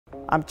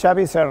I'm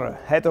Xavi Serra,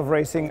 Head of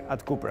Racing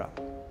at CUPRA.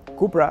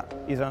 CUPRA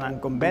is an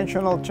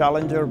unconventional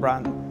challenger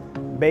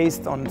brand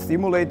based on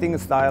stimulating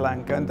style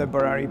and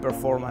contemporary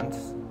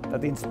performance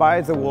that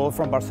inspires the world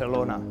from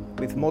Barcelona,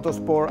 with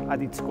motorsport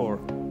at its core.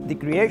 The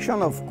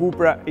creation of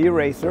CUPRA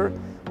e-Racer,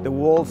 the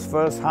world's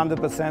first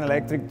 100%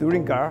 electric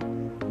touring car,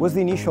 was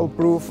the initial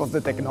proof of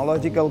the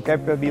technological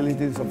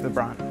capabilities of the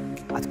brand.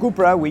 At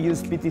CUPRA, we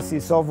use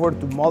PTC software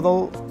to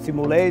model,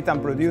 simulate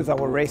and produce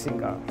our racing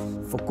cars.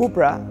 For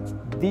CUPRA,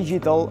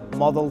 digital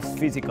models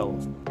physical,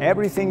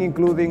 everything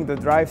including the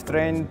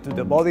drivetrain to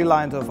the body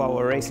lines of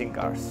our racing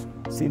cars.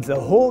 Since the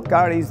whole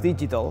car is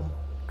digital,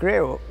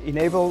 Creo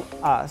enables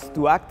us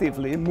to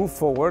actively move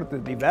forward the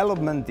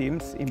development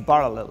teams in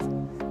parallel,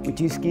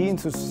 which is key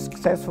to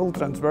successful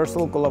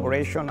transversal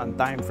collaboration and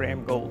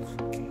time-frame goals.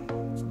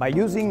 By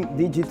using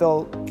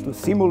digital to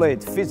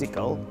simulate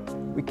physical,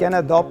 we can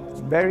adopt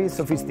very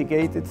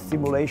sophisticated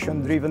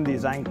simulation-driven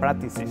design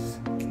practices.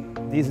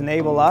 This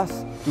enables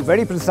us to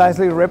very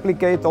precisely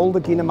replicate all the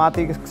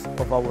kinematics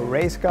of our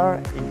race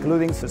car,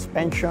 including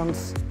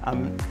suspensions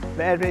and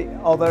very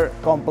other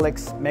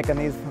complex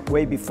mechanisms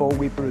way before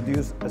we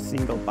produce a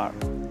single part,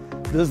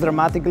 thus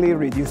dramatically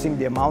reducing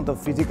the amount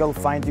of physical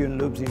fine-tune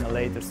loops in a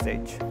later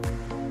stage.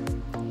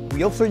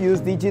 We also use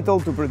digital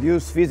to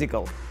produce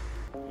physical,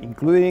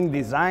 including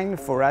design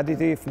for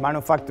additive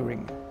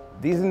manufacturing.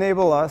 This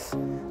enables us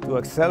to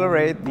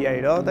accelerate the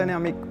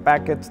aerodynamic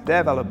package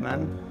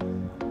development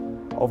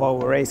of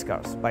our race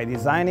cars by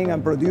designing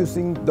and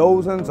producing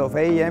dozens of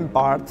AEM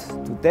parts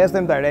to test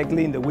them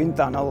directly in the wind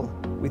tunnel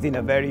within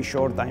a very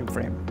short time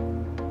frame.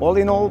 All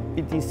in all,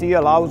 PTC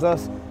allows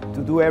us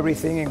to do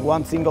everything in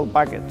one single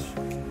package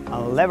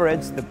and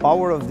leverage the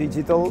power of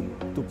digital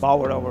to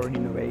power our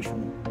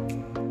innovation.